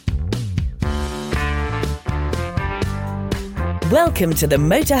Welcome to the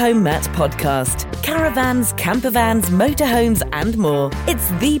Motorhome Matt podcast. Caravans, campervans, motorhomes and more. It's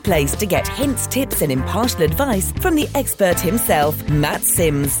the place to get hints, tips and impartial advice from the expert himself, Matt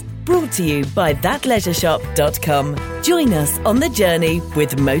Sims. Brought to you by thatleisureshop.com. Join us on the journey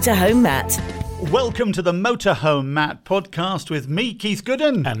with Motorhome Matt. Welcome to the Motorhome Matt podcast with me, Keith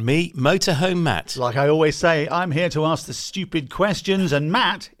Gooden. And me, Motorhome Matt. Like I always say, I'm here to ask the stupid questions, and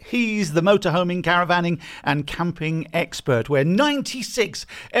Matt, he's the motorhoming, caravaning and camping expert. We're 96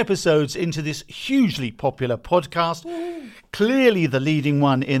 episodes into this hugely popular podcast, clearly the leading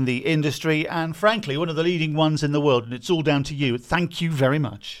one in the industry and frankly one of the leading ones in the world, and it's all down to you. Thank you very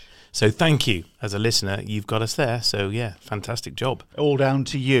much. So thank you. As a listener, you've got us there. So yeah, fantastic job. All down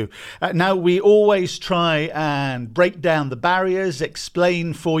to you. Now, we always try and break down the barriers,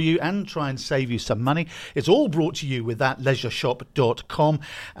 explain for you and try and save you some money. It's all brought to you with thatleisureshop.com,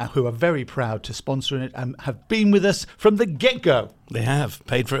 who are very proud to sponsor it and have been with us from the get-go. They have.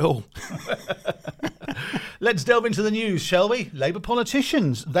 Paid for it all. Let's delve into the news, shall we? Labour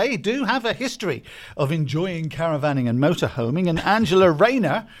politicians, they do have a history of enjoying caravanning and motorhoming, and Angela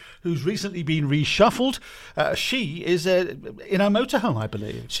Rayner, who's recently been reshuffled, she is in her motorhome, I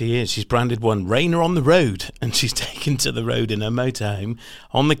believe. She is. She's branded one Rayner on the road, and she's taken to the road in her motorhome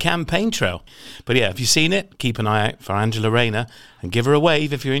on the campaign trail. But yeah, if you've seen it, keep an eye out for Angela Rayner and give her a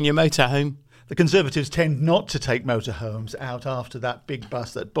wave if you're in your motorhome. The Conservatives tend not to take motorhomes out after that big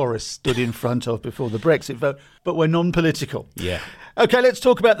bus that Boris stood in front of before the Brexit vote, but we're non-political. Yeah. OK, let's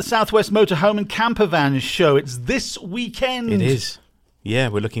talk about the Southwest Motorhome and Campervan show. It's this weekend. It is. Yeah,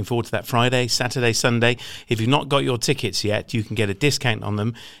 we're looking forward to that Friday, Saturday, Sunday. If you've not got your tickets yet, you can get a discount on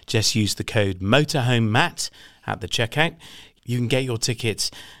them. Just use the code MotorhomeMatt at the checkout. You can get your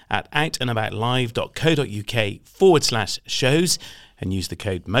tickets at outandaboutlive.co.uk/shows and use the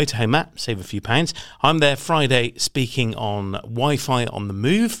code MotorhomeMatt, save a few pounds. I'm there Friday speaking on Wi-Fi on the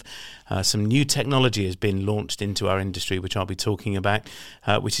move. Some new technology has been launched into our industry, which I'll be talking about,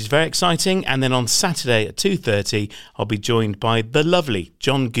 which is very exciting. And then on Saturday at 2:30, I'll be joined by the lovely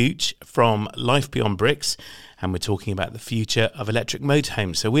John Gooch from Life Beyond Bricks. And we're talking about the future of electric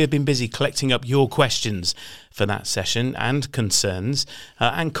motorhomes. So we have been busy collecting up your questions for that session and concerns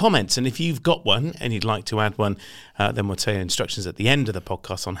and comments. And if you've got one and you'd like to add one, then we'll tell you instructions at the end of the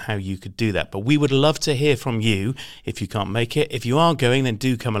podcast on how you could do that. But we would love to hear from you if you can't make it. If you are going, then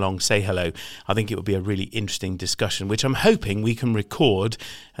do come along, say hello. I think it would be a really interesting discussion, which I'm hoping we can record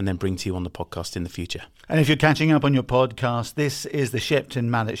and then bring to you on the podcast in the future. And if you're catching up on your podcast, this is the Shepton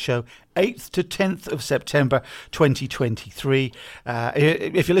Mallet Show, 8th to 10th of September 2023.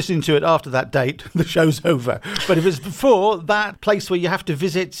 If you're listening to it after that date, the show's over. But if it's before, that place where you have to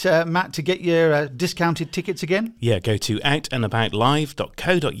visit, Matt, to get your discounted tickets again? Yeah, go to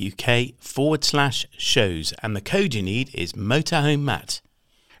outandaboutlive.co.uk/shows. And the code you need is MotorhomeMatt.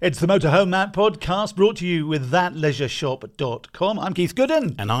 It's the Motorhome Matt podcast, brought to you with thatleisureshop.com. I'm Keith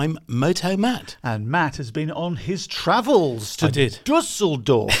Gooden. And I'm Motorhome Matt. And Matt has been on his travels to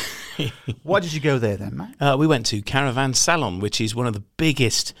Dusseldorf. Why did you go there then, Matt? We went to Caravan Salon, which is one of the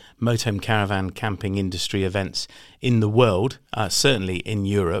biggest motorhome caravan camping industry events in the world, certainly in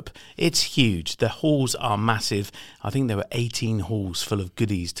Europe. It's huge. The halls are massive. I think there were 18 halls full of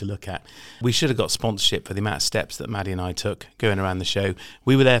goodies to look at. We should have got sponsorship for the amount of steps that Maddie and I took going around the show.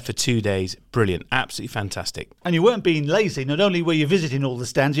 We were there for 2 days. Brilliant. Absolutely fantastic. And you weren't being lazy. Not only were you visiting all the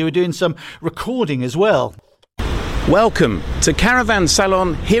stands, you were doing some recording as well. Welcome to Caravan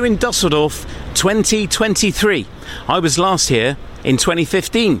Salon here in Dusseldorf 2023. I was last here in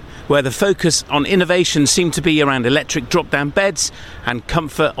 2015, where the focus on innovation seemed to be around electric drop-down beds and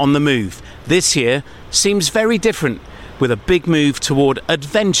comfort on the move. This year seems very different, with a big move toward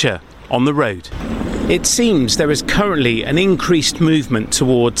adventure on the road. It seems there is currently an increased movement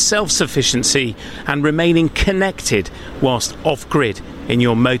towards self-sufficiency and remaining connected whilst off-grid in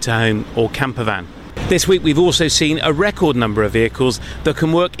your motorhome or campervan. This week we've also seen a record number of vehicles that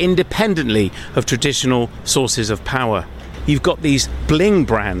can work independently of traditional sources of power. You've got these bling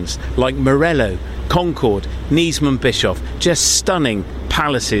brands like Morello, Concorde, Niesman Bischoff, just stunning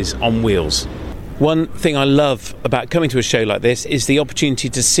palaces on wheels. One thing I love about coming to a show like this is the opportunity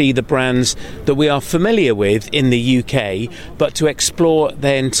to see the brands that we are familiar with in the UK, but to explore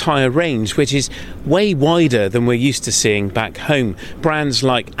their entire range, which is way wider than we're used to seeing back home. Brands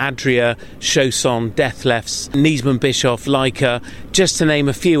like Adria, Chausson, Deathlefts, Niesman Bischoff, Leica, just to name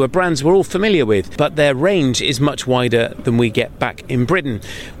a few, are brands we're all familiar with, but their range is much wider than we get back in Britain.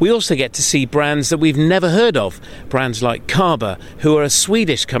 We also get to see brands that we've never heard of, brands like Carver, who are a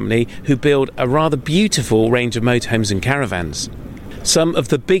Swedish company who build a rather beautiful range of motorhomes and caravans. Some of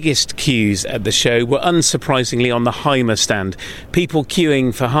the biggest queues at the show were unsurprisingly on the Hymer stand. People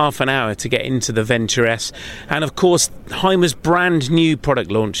queuing for half an hour to get into the Venture S. And of course, Hymer's brand new product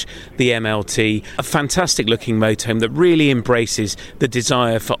launch, the MLT, a fantastic looking motorhome that really embraces the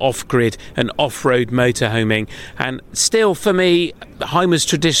desire for off-grid and off-road motorhoming. And still, for me, Hymer's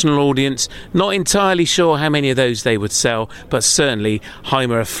traditional audience, not entirely sure how many of those they would sell, but certainly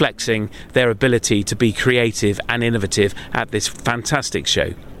Hymer are flexing their ability to be creative and innovative at this fantastic show.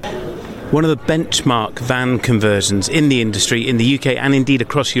 One of the benchmark van conversions in the industry in the UK and indeed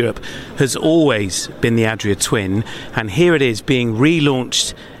across Europe has always been the Adria Twin, and here it is being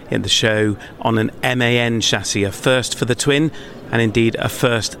relaunched in the show on an MAN chassis, a first for the Twin and indeed a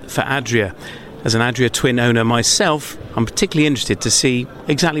first for Adria. As an Adria Twin owner myself, I'm particularly interested to see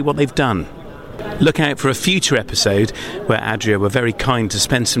exactly what they've done. Look out for a future episode where Adria were very kind to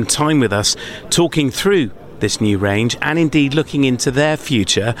spend some time with us talking through this new range and indeed looking into their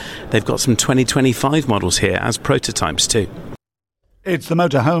future. They've got some 2025 models here as prototypes too. It's the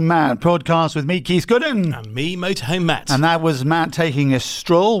Motorhome Matt podcast with me, Keith Gooden. And me, Motorhome Matt. And that was Matt taking a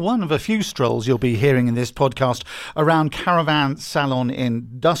stroll, one of a few strolls you'll be hearing in this podcast, around Caravan Salon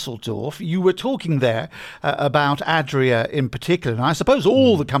in Dusseldorf. You were talking there about Adria in particular. And I suppose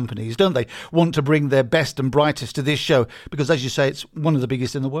all the companies, don't they, want to bring their best and brightest to this show because, as you say, it's one of the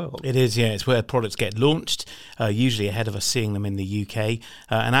biggest in the world. It is, yeah. It's where products get launched, usually ahead of us seeing them in the UK.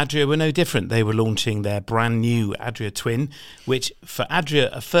 And Adria were no different. They were launching their brand new Adria Twin, which for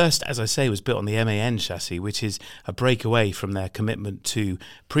Adria, first, as I say, was built on the MAN chassis, which is a breakaway from their commitment to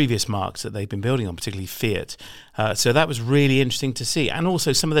previous marques that they've been building on, particularly Fiat. So that was really interesting to see. And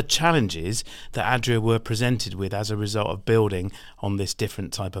also some of the challenges that Adria were presented with as a result of building on this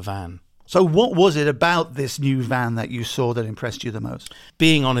different type of van. So what was it about this new van that you saw that impressed you the most?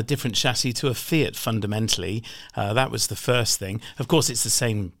 Being on a different chassis to a Fiat, fundamentally, that was the first thing. Of course, it's the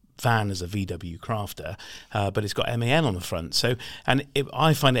same van as a VW Crafter, but it's got MAN on the front. So,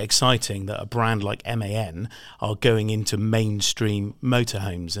 I find it exciting that a brand like MAN are going into mainstream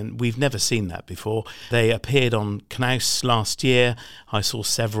motorhomes, and we've never seen that before. They appeared on Knaus last year. I saw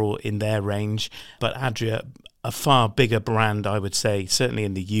several in their range, but Adria, a far bigger brand, I would say, certainly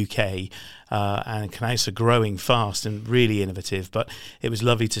in the UK, and Knaus are growing fast and really innovative. But it was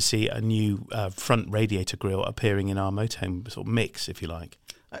lovely to see a new front radiator grille appearing in our motorhome sort of mix, if you like.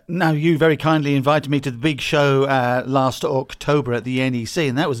 Now, you very kindly invited me to the big show last October at the NEC,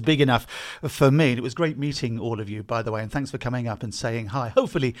 and that was big enough for me. And it was great meeting all of you, by the way, and thanks for coming up and saying hi.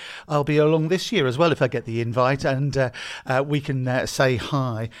 Hopefully, I'll be along this year as well if I get the invite, and we can say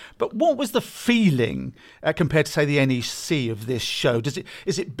hi. But what was the feeling compared to, say, the NEC of this show?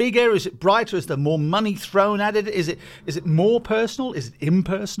 Is it bigger? Is it brighter? Is there more money thrown at it? Is it more personal? Is it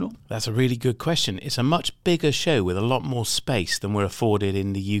impersonal? That's a really good question. It's a much bigger show with a lot more space than we're afforded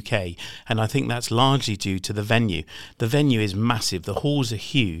in the UK, and I think that's largely due to the venue. The venue is massive, the halls are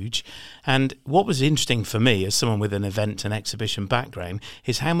huge, and what was interesting for me as someone with an event and exhibition background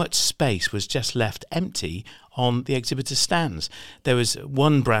is how much space was just left empty on the exhibitor stands. There was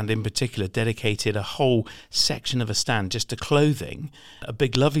one brand in particular dedicated a whole section of a stand just to clothing, a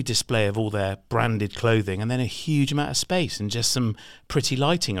big lovely display of all their branded clothing, and then a huge amount of space and just some pretty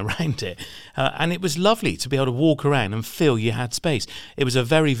lighting around it. And it was lovely to be able to walk around and feel you had space. It was a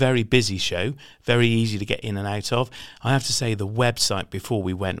very, very busy show, very easy to get in and out of. I have to say the website before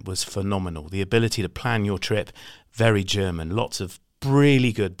we went was phenomenal. The ability to plan your trip, very German, lots of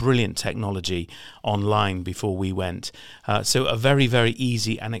really good, brilliant technology online before we went. So a very, very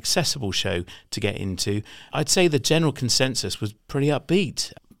easy and accessible show to get into. I'd say the general consensus was pretty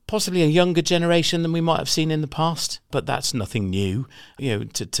upbeat. Possibly a younger generation than we might have seen in the past, but that's nothing new,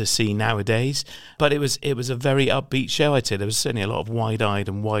 to see nowadays. But it was a very upbeat show, I'd say. There was certainly a lot of wide-eyed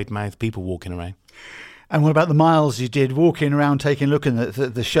and wide-mouthed people walking around. And what about the miles you did walking around, taking a look at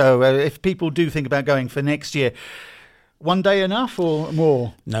the show? If people do think about going for next year, one day enough or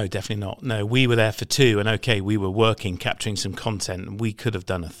more? No, definitely not. No, we were there for 2, and okay, we were working, capturing some content, and we could have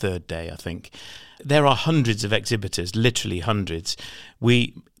done a third day, I think. There are hundreds of exhibitors, literally hundreds.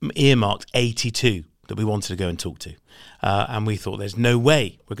 We earmarked 82 that we wanted to go and talk to. And we thought there's no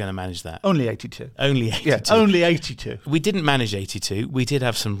way we're going to manage that. Only 82. Only 82. Yeah, only 82. We didn't manage 82. We did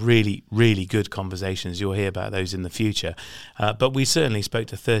have some really, really good conversations. You'll hear about those in the future. But we certainly spoke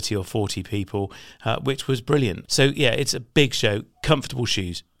to 30 or 40 people, which was brilliant. So, yeah, it's a big show. Comfortable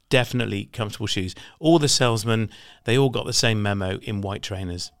shoes. Definitely comfortable shoes. All the salesmen, they all got the same memo in white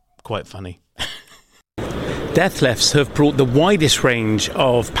trainers. Quite funny. Deathlefts have brought the widest range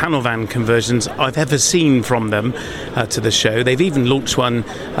of panel van conversions I've ever seen from them to the show. They've even launched one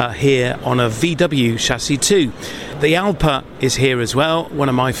here on a VW chassis too. The Alpa is here as well, one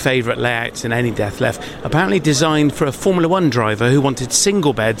of my favourite layouts in any Deathleft, apparently designed for a Formula 1 driver who wanted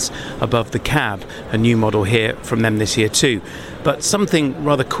single beds above the cab, a new model here from them this year too. But something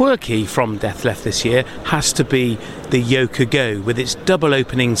rather quirky from Deathleft this year has to be the Yoka Go, with its double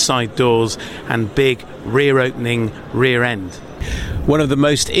opening side doors and big rear opening rear end. One of the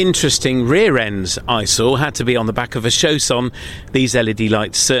most interesting rear ends I saw had to be on the back of a Chausson. These LED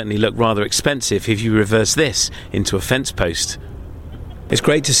lights certainly look rather expensive if you reverse this into a fence post. It's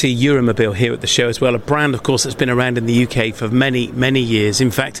great to see Euromobile here at the show as well, a brand, of course, that's been around in the UK for many, many years.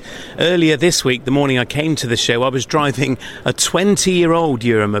 In fact, earlier this week, the morning I came to the show, I was driving a 20-year-old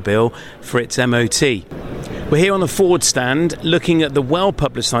Euromobile for its MOT. We're here on the Ford stand looking at the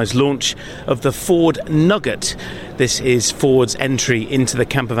well-publicised launch of the Ford Nugget. This is Ford's entry into the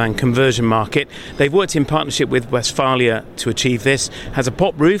campervan conversion market. They've worked in partnership with Westfalia to achieve this. Has a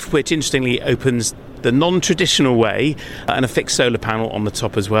pop roof, which interestingly opens the non-traditional way, and a fixed solar panel on the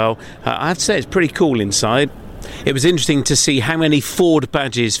top as well. I have to say it's pretty cool inside. It was interesting to see how many Ford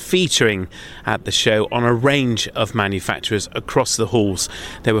badges featuring at the show on a range of manufacturers across the halls.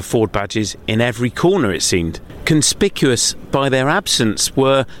 There were Ford badges in every corner, it seemed. Conspicuous by their absence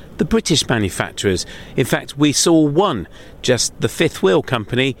were the British manufacturers. In fact, we saw one, just the Fifth Wheel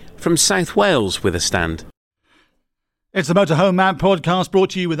Company from South Wales, with a stand. It's the Motorhome Matt podcast, brought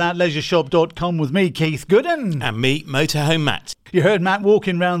to you with thatleisureshop.com, with me, Keith Gooden. And me, Motorhome Matt. You heard Matt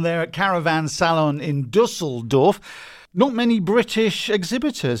walking around there at Caravan Salon in Dusseldorf. Not many British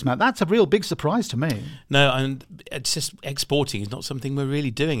exhibitors, Matt. That's a real big surprise to me. No, and it's just exporting is not something we're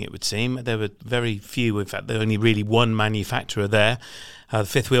really doing, it would seem. There were very few. In fact, there was only really one manufacturer there. The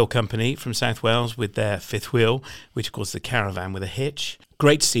Fifth Wheel Company from South Wales with their fifth wheel, which of course is the Caravan with a hitch.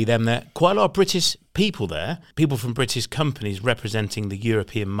 Great to see them there. Quite a lot of British people there, people from British companies representing the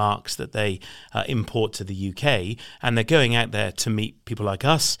European marques that they import to the UK, and they're going out there to meet people like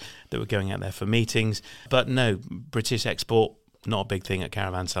us that were going out there for meetings. But no, British export, not a big thing at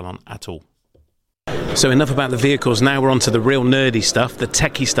Caravan Salon at all. So enough about the vehicles, now we're on to the real nerdy stuff, the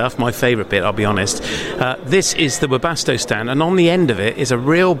techie stuff, my favourite bit, I'll be honest. This is the Webasto stand, and on the end of it is a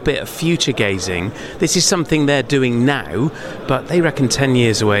real bit of future gazing. This is something they're doing now, but they reckon 10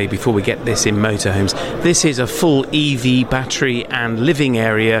 years away before we get this in motorhomes. This is a full EV battery and living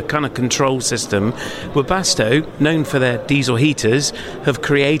area kind of control system. Webasto, known for their diesel heaters, have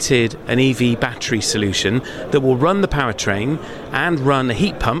created an EV battery solution that will run the powertrain and run a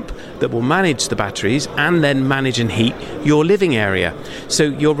heat pump that will manage the batteries and then manage and heat your living area. So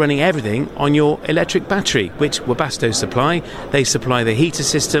you're running everything on your electric battery, which Webasto supply. They supply the heater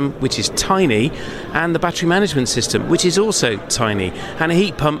system, which is tiny, and the battery management system, which is also tiny, and a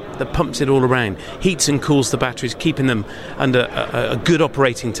heat pump that pumps it all around, heats and cools the batteries, keeping them under a good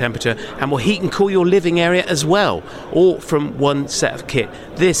operating temperature, and will heat and cool your living area as well, all from one set of kit.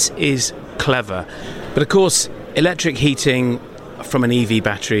 This is clever. But of course, electric heating from an EV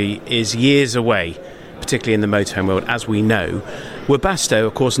battery is years away, particularly in the motorhome world, as we know. Webasto,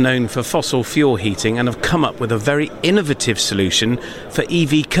 of course, known for fossil fuel heating, and have come up with a very innovative solution for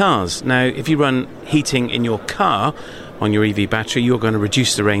EV cars. Now, if you run heating in your car on your EV battery, you're going to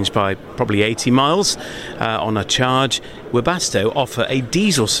reduce the range by probably 80 miles on a charge. Webasto offer a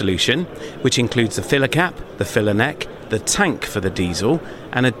diesel solution, which includes the filler cap, the filler neck, the tank for the diesel,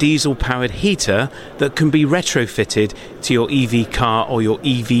 and a diesel-powered heater that can be retrofitted to your EV car or your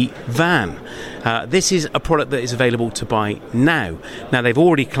EV van. This is a product that is available to buy now. Now, they've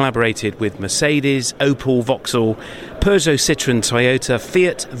already collaborated with Mercedes, Opel, Vauxhall, Peugeot, Citroën, Toyota,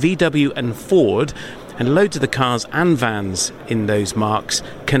 Fiat, VW and Ford, and loads of the cars and vans in those marques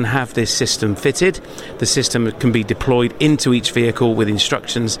can have this system fitted. The system can be deployed into each vehicle with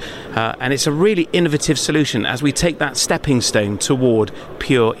instructions, and it's a really innovative solution as we take that stepping stone toward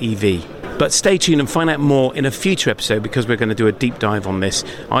pure EV. But stay tuned and find out more in a future episode, because we're going to do a deep dive on this.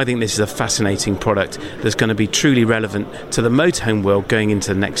 I think this is a fascinating product that's going to be truly relevant to the motorhome world going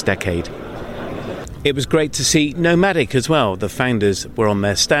into the next decade. It was great to see Nomadic as well. The founders were on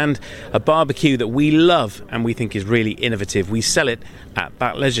their stand, a barbecue that we love and we think is really innovative. We sell it at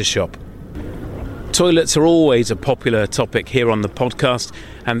That Leisure Shop. Toilets are always a popular topic here on the podcast,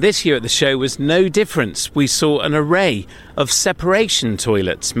 and this year at the show was no different. We saw an array of separation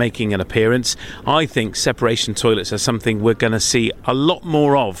toilets making an appearance. I think separation toilets are something we're going to see a lot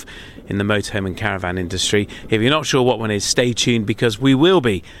more of in the motorhome and caravan industry. If you're not sure what one is, stay tuned, because we will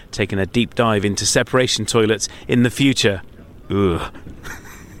be taking a deep dive into separation toilets in the future. Ugh.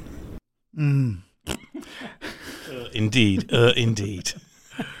 Mm. Indeed.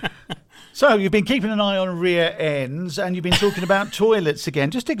 So you've been keeping an eye on rear ends and you've been talking about toilets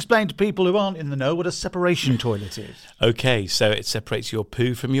again. Just explain to people who aren't in the know what a separation toilet is. Okay, so it separates your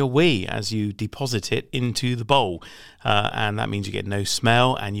poo from your wee as you deposit it into the bowl. And that means you get no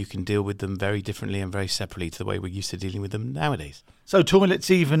smell and you can deal with them very differently and very separately to the way we're used to dealing with them nowadays. So toilets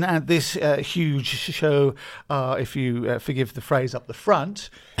even at this huge show are, if you forgive the phrase, up the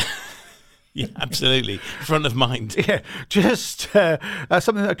front. Yeah, absolutely. Front of mind. Yeah, just something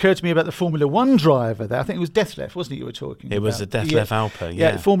that occurred to me about the Formula One driver there. I think it was Detlef, wasn't it, you were talking about? It was a Detlef Alper,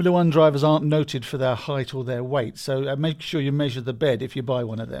 yeah. Formula One drivers aren't noted for their height or their weight, so make sure you measure the bed if you buy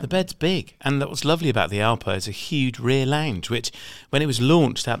one of them. The bed's big, and what's lovely about the Alper is a huge rear lounge, which, when it was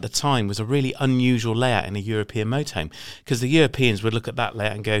launched at the time, was a really unusual layout in a European motorhome, because the Europeans would look at that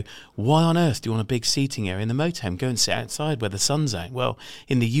layout and go, why on earth do you want a big seating area in the motorhome? Go and sit outside where the sun's out. Well,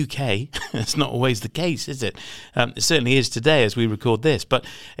 in the UK... It's not always the case, is it? It certainly is today as we record this, but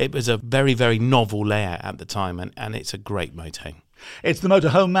it was a very, very novel layout at the time, and it's a great motorhome. It's the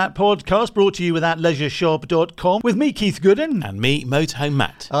Motorhome Matt podcast, brought to you with athleisureshop.com, with me, Keith Gooden. And me, Motorhome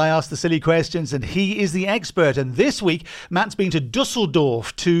Matt. I ask the silly questions and he is the expert. And this week, Matt's been to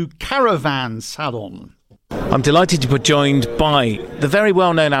Dusseldorf to Caravan Salon. I'm delighted to be joined by the very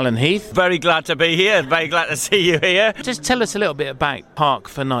well-known Alan Heath. Very glad to be here. Very glad to see you here. Just tell us a little bit about Park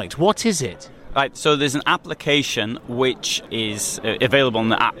for Night. What is it? Right, so there's an application which is available in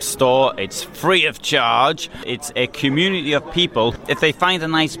the App Store. It's free of charge. It's a community of people. If they find a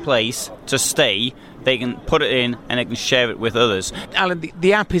nice place to stay, they can put it in and they can share it with others. Alan,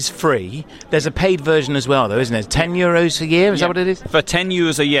 the app is free. There's a paid version as well, though, isn't it? €10 a year, is that what it is? For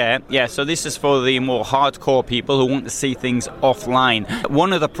 €10 a year, yeah. So this is for the more hardcore people who want to see things offline.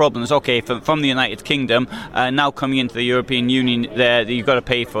 One of the problems, from the United Kingdom, now coming into the European Union, you've got to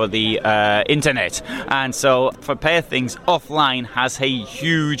pay for the internet. And so for pair things offline has a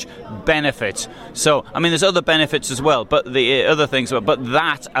huge benefit. So, I mean, there's other benefits as well, but the other things, but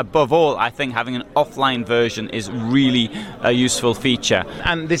that, above all, I think having an offline version is really a useful feature.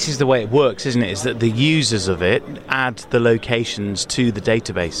 And this is the way it works, isn't it? Is that the users of it add the locations to the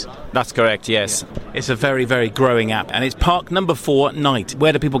database. That's correct, yes. Yeah. It's a very, very growing app, and it's Park number 4 Night.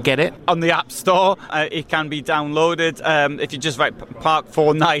 Where do people get it? On the App Store. It can be downloaded. If you just write Park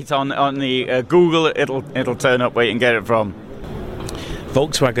 4 Night on the Google, it'll turn up where you can get it from.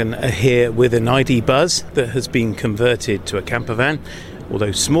 Volkswagen are here with an ID Buzz that has been converted to a camper van.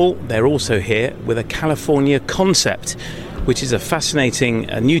 Although small, they're also here with a California Concept, which is a fascinating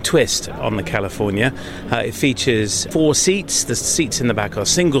new twist on the California. It features 4 seats. The seats in the back are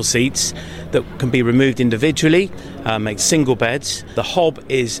single seats that can be removed individually, make single beds. The hob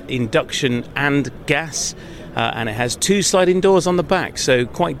is induction and gas. And it has 2 sliding doors on the back, so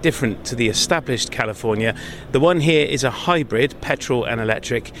quite different to the established California. The one here is a hybrid, petrol and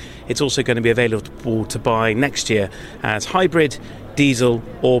electric. It's also going to be available to buy next year as hybrid, diesel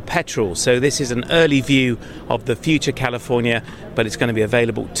or petrol. So this is an early view of the future California, but it's going to be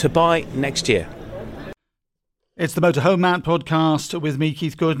available to buy next year. It's the Motorhome Matt podcast with me,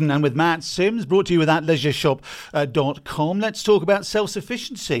 Keith Gooden, and with Matt Sims, brought to you with athleisureshop.com. Let's talk about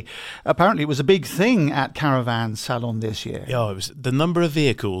self-sufficiency. Apparently it was a big thing at Caravan Salon this year. Yeah, it was the number of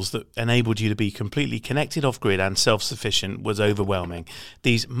vehicles that enabled you to be completely connected off-grid and self-sufficient was overwhelming.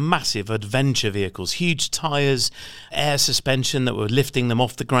 These massive adventure vehicles, huge tyres, air suspension that were lifting them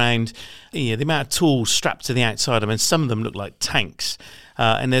off the ground, the amount of tools strapped to the outside. I mean, some of them look like tanks.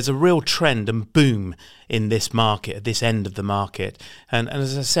 And there's a real trend and boom in this market, at this end of the market. And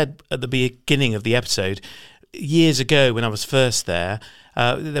as I said at the beginning of the episode, years ago when I was first there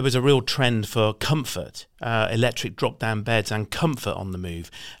was a real trend for comfort, electric drop-down beds and comfort on the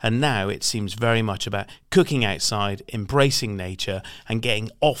move. And now it seems very much about cooking outside, embracing nature and getting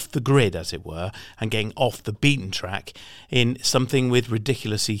off the grid, as it were, and getting off the beaten track in something with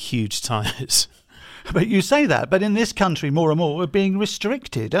ridiculously huge tyres. But you say that, but in this country, more and more, we're being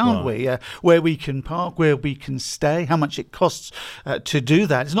restricted, aren't we? Where we can park, where we can stay, how much it costs to do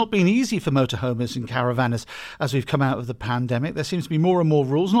that. It's not been easy for motorhomers and caravanners as we've come out of the pandemic. There seems to be more and more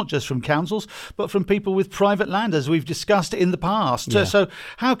rules, not just from councils, but from people with private land, as we've discussed in the past. Yeah. So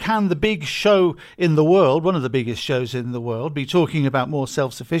how can the big show in the world, one of the biggest shows in the world, be talking about more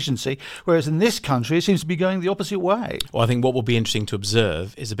self-sufficiency, whereas in this country it seems to be going the opposite way? Well, I think what will be interesting to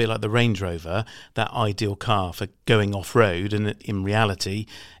observe is a bit like the Range Rover, that ideal car for going off-road, and in reality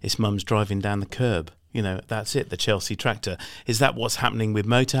it's mum's driving down the curb. That's it, the Chelsea tractor. Is that what's happening with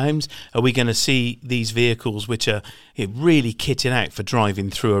motorhomes? Are we going to see these vehicles which are really kitted out for driving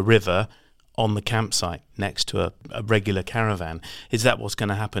through a river on the campsite next to a regular caravan. Is that what's going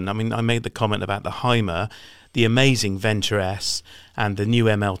to happen? I mean, I made the comment about the Hymer, the amazing Venture S and the new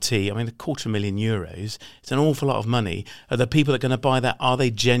MLT. I mean, €250,000, it's an awful lot of money. Are the people that are going to buy that, are they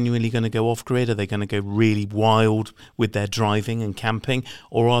genuinely going to go off-grid? Are they going to go really wild with their driving and camping?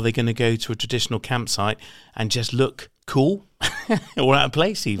 Or are they going to go to a traditional campsite and just look cool or out of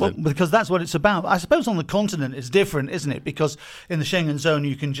place even? Well, because that's what it's about. I suppose on the continent it's different, isn't it? Because in the Schengen zone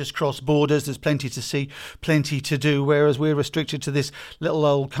you can just cross borders, there's plenty to see, plenty to do, whereas we're restricted to this little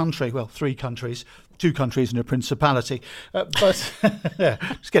old country, well, 3 countries, 2 countries and a principality. But yeah,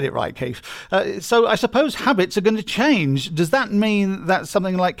 just get it right, Keith. So I suppose habits are going to change. Does that mean that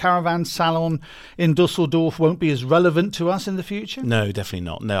something like Caravan Salon in Dusseldorf won't be as relevant to us in the future? No, definitely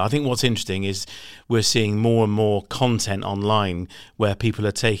not. No, I think what's interesting is we're seeing more and more content online where people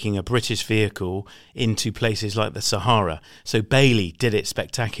are taking a British vehicle into places like the Sahara. So Bailey did it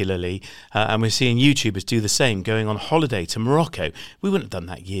spectacularly, and we're seeing YouTubers do the same, going on holiday to Morocco. We wouldn't have done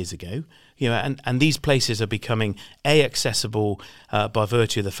that years ago. You know, and these places are becoming accessible by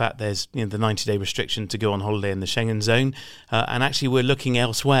virtue of the fact there's the 90-day restriction to go on holiday in the Schengen zone, and actually we're looking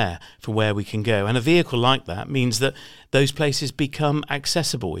elsewhere for where we can go. And a vehicle like that means that those places become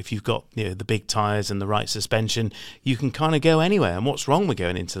accessible. If you've got the big tyres and the right suspension, you can kind of go anywhere. And what's wrong with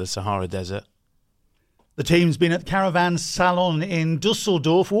going into the Sahara Desert? The team's been at Caravan Salon in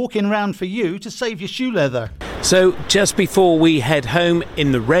Dusseldorf, walking around for you to save your shoe leather. So just before we head home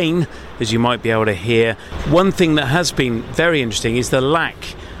in the rain, as you might be able to hear, one thing that has been very interesting is the lack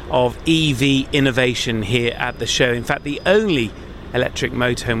of EV innovation here at the show. In fact, the only electric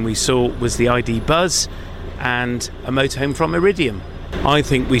motorhome we saw was the ID Buzz and a motorhome from Iridium. I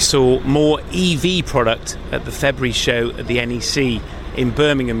think we saw more EV product at the February show at the NEC in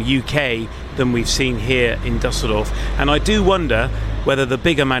Birmingham, UK, than we've seen here in Dusseldorf. And I do wonder whether the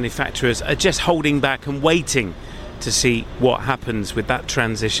bigger manufacturers are just holding back and waiting to see what happens with that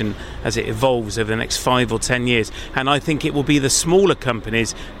transition as it evolves over the next 5 or 10 years. And I think it will be the smaller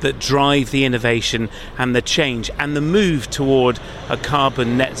companies that drive the innovation and the change and the move toward a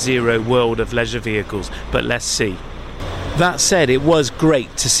carbon net zero world of leisure vehicles. But let's see. That said, it was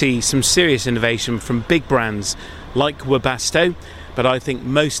great to see some serious innovation from big brands like Webasto, but I think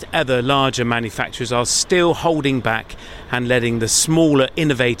most other larger manufacturers are still holding back and letting the smaller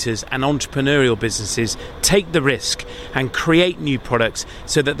innovators and entrepreneurial businesses take the risk and create new products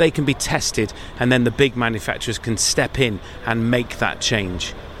so that they can be tested, and then the big manufacturers can step in and make that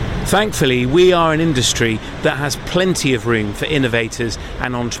change. Thankfully, we are an industry that has plenty of room for innovators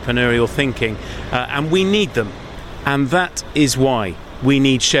and entrepreneurial thinking, and we need them. And that is why we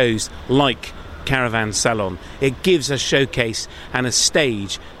need shows like Caravan Salon. It gives a showcase and a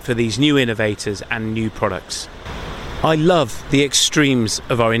stage for these new innovators and new products. I love the extremes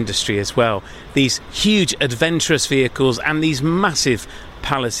of our industry as well. These huge adventurous vehicles and these massive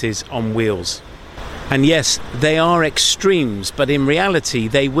palaces on wheels. And yes, they are extremes, but in reality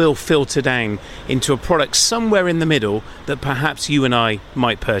they will filter down into a product somewhere in the middle that perhaps you and I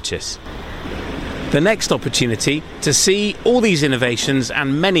might purchase. The next opportunity to see all these innovations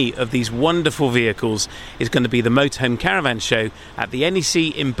and many of these wonderful vehicles is going to be the Motorhome Caravan Show at the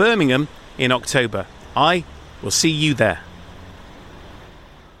NEC in Birmingham in October. I will see you there.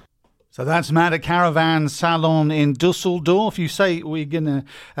 So that's Matt at Caravan Salon in Dusseldorf. You say we're going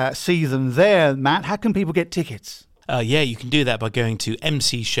to see them there, Matt. How can people get tickets? Yeah, you can do that by going to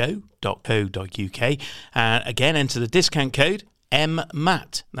mcshow.co.uk. Again, enter the discount code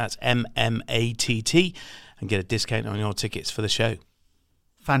MMATT, that's MMATT, and get a discount on your tickets for the show.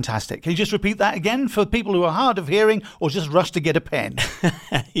 Fantastic. Can you just repeat that again for people who are hard of hearing or just rush to get a pen?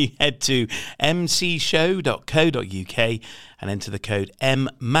 You head to mcshow.co.uk and enter the code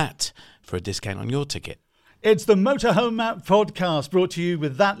MMATT for a discount on your ticket. It's the Motorhome Matt podcast, brought to you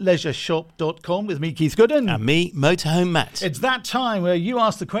with thatleisureshop.com with me, Keith Gooden. And me, Motorhome Matt. It's that time where you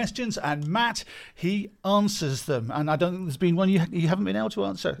ask the questions and Matt, he answers them. And I don't think there's been one you haven't been able to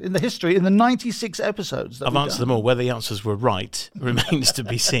answer in the history, in the 96 episodes that I've answered them all. Whether the answers were right remains to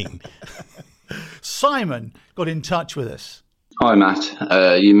be seen. Simon got in touch with us. Hi,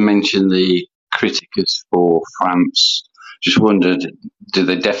 Matt. You mentioned the Criticas for France. Just wondered, do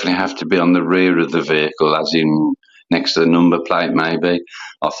they definitely have to be on the rear of the vehicle, as in next to the number plate maybe?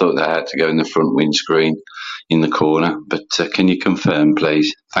 I thought they had to go in the front windscreen in the corner, but can you confirm,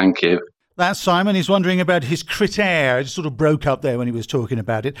 please? Thank you. That's Simon. He's wondering about his Critair. It sort of broke up there when he was talking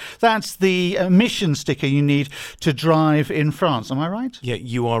about it. That's the emission sticker you need to drive in France. Am I right? Yeah,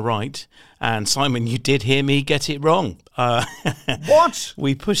 you are right. And Simon, you did hear me get it wrong. What?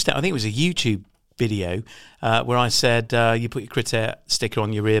 We pushed out, I think it was a YouTube video where I said you put your Critair sticker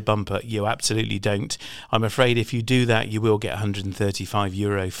on your rear bumper. You absolutely don't. I'm afraid if you do that, you will get a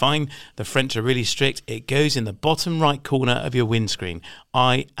 €135 fine. The French are really strict. It goes in the bottom right corner of your windscreen.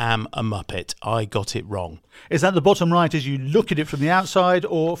 I am a muppet. I got it wrong. Is that the bottom right as you look at it from the outside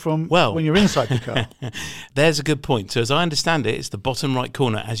or from when you're inside the car? There's a good point. So as I understand it, it's the bottom right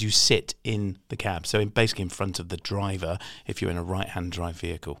corner as you sit in the cab. So basically in front of the driver if you're in a right-hand drive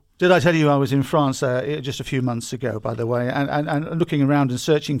vehicle. Did I tell you I was in France just a few months ago, by the way, and looking around and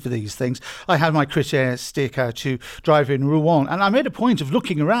searching for these things. I had my Critair sticker to drive in Rouen, and I made a point of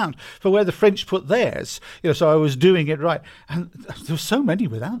looking around for where the French put theirs, so I was doing it right. And there were so many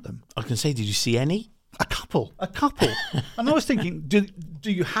without them. I can say, did you see any? A couple. And I was thinking, do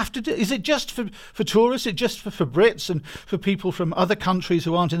you have to do? Is it just for tourists? Is it just for Brits and for people from other countries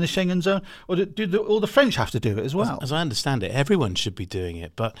who aren't in the Schengen zone, or do all the French have to do it as well? As I understand it, everyone should be doing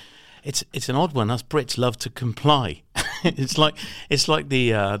it, but it's an odd one. Us Brits love to comply. it's like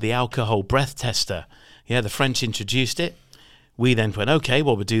the alcohol breath tester. Yeah, the French introduced it. We then went, okay,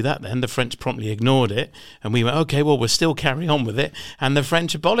 well, we'll do that then. The French promptly ignored it. And we went, okay, well, we'll still carry on with it. And the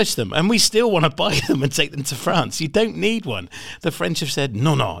French abolished them. And we still want to buy them and take them to France. You don't need one. The French have said,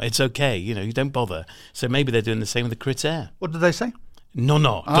 no, it's okay. You don't bother. So maybe they're doing the same with the Critair. What did they say? No,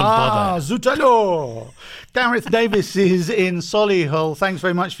 don't bother. Zutalo! Gareth Davis is in Solihull. Thanks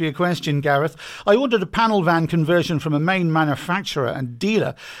very much for your question, Gareth. I ordered a panel van conversion from a main manufacturer and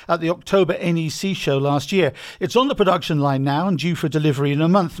dealer at the October NEC show last year. It's on the production line now and due for delivery in a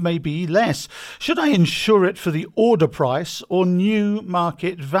month, maybe less. Should I insure it for the order price or new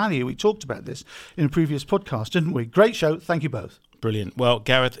market value? We talked about this in a previous podcast, didn't we? Great show. Thank you both. Brilliant. Well,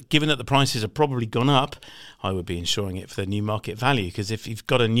 Gareth, given that the prices have probably gone up, I would be insuring it for the new market value, because if you've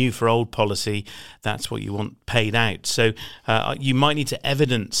got a new for old policy, that's what you want paid out. So you might need to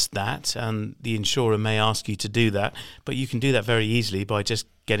evidence that, and the insurer may ask you to do that, but you can do that very easily by just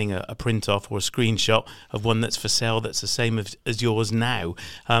getting a print off or a screenshot of one that's for sale that's the same as yours now.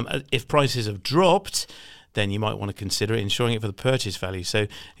 If prices have dropped, then you might want to consider insuring it for the purchase value. So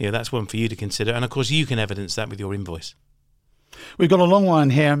that's one for you to consider. And of course, you can evidence that with your invoice. We've got a long one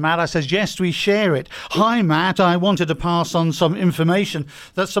here. Matt says, yes, we share it. Hi, Matt. I wanted to pass on some information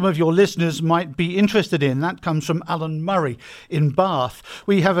that some of your listeners might be interested in. That comes from Alan Murray in Bath.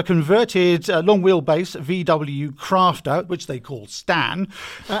 We have a converted long wheelbase VW Crafter, which they call Stan,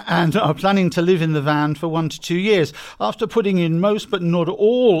 and are planning to live in the van for 1 to 2 years. After putting in most but not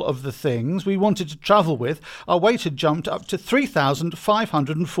all of the things we wanted to travel with, our weight had jumped up to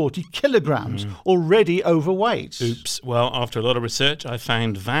 3,540 kilograms, already overweight. Oops. Well, after a lot of research, I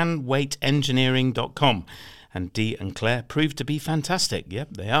found vanweightengineering.com, and Dee and Claire proved to be fantastic.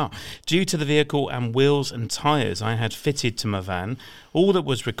 Yep, they are. Due to the vehicle and wheels and tyres I had fitted to my van, all that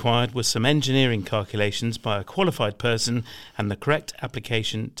was required was some engineering calculations by a qualified person and the correct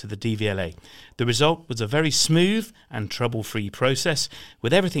application to the DVLA. The result was a very smooth and trouble-free process,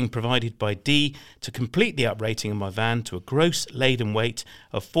 with everything provided by Dee to complete the uprating of my van to a gross laden weight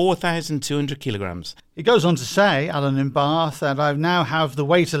of 4,200 kilograms. It goes on to say, Alan in Bath, that I now have the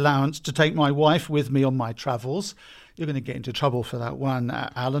weight allowance to take my wife with me on my travels. You're going to get into trouble for that one,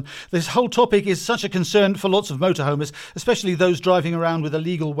 Alan. This whole topic is such a concern for lots of motorhomers, especially those driving around with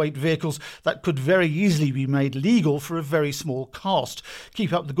illegal weight vehicles that could very easily be made legal for a very small cost.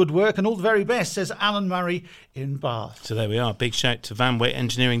 Keep up the good work and all the very best, says Alan Murray in Bath. So there we are. Big shout to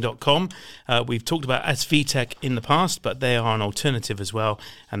vanweightengineering.com. We've talked about SVTech in the past, but they are an alternative as well,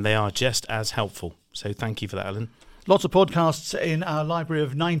 and they are just as helpful. So thank you for that, Alan. Lots of podcasts in our library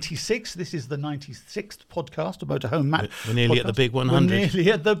of 96. This is the 96th podcast of Motorhome Matt. We're nearly at the big 100. We're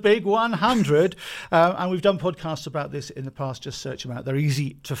nearly at the big 100. And we've done podcasts about this in the past. Just search them out. They're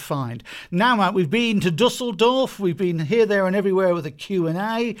easy to find. Now, Matt, we've been to Dusseldorf. We've been here, there and everywhere with a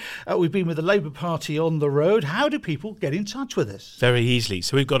Q&A. We've been with the Labour Party on the road. How do people get in touch with us? Very easily.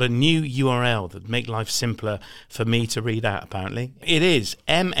 So we've got a new URL that make life simpler for me to read out, apparently. It is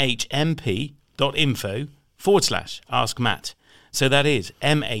mhmp.info/Ask Matt. So that is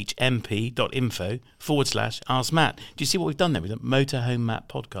mhmp.info/Ask Matt. Do you see what we've done there? We've done Motorhome Matt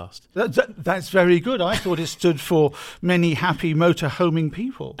Podcast. That's very good. I thought it stood for many happy motorhoming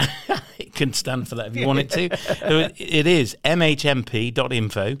people. It can stand for that if you want it to. It is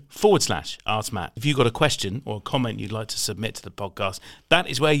mhmp.info/Ask Matt. If you've got a question or a comment you'd like to submit to the podcast, that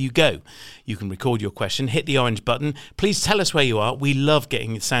is where you go. You can record your question, hit the orange button. Please tell us where you are. We love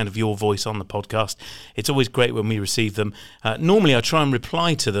getting the sound of your voice on the podcast. It's always great when we receive them. Normally I try and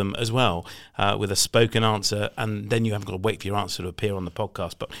reply to them as well with a spoken answer, and then you haven't got to wait for your answer to appear on the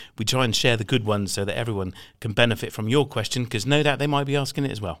podcast. But we try and share the good ones so that everyone can benefit from your question, because no doubt they might be asking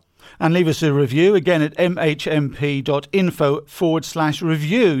it as well. And leave us a review, again, at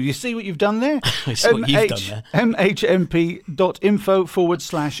mhmp.info/review. You see what you've done there? I see what you've done there.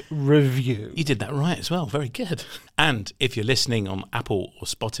 mhmp.info/review. You did that right as well. Very good. And if you're listening on Apple or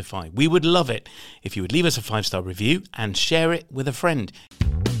Spotify, we would love it if you would leave us a 5-star review and share it with a friend.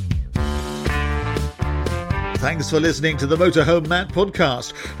 Thanks for listening to the Motorhome Matt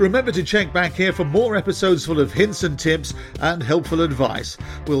podcast. Remember to check back here for more episodes full of hints and tips and helpful advice.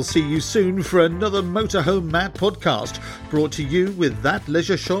 We'll see you soon for another Motorhome Matt podcast, brought to you with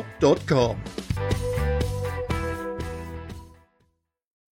thatleisureshop.com.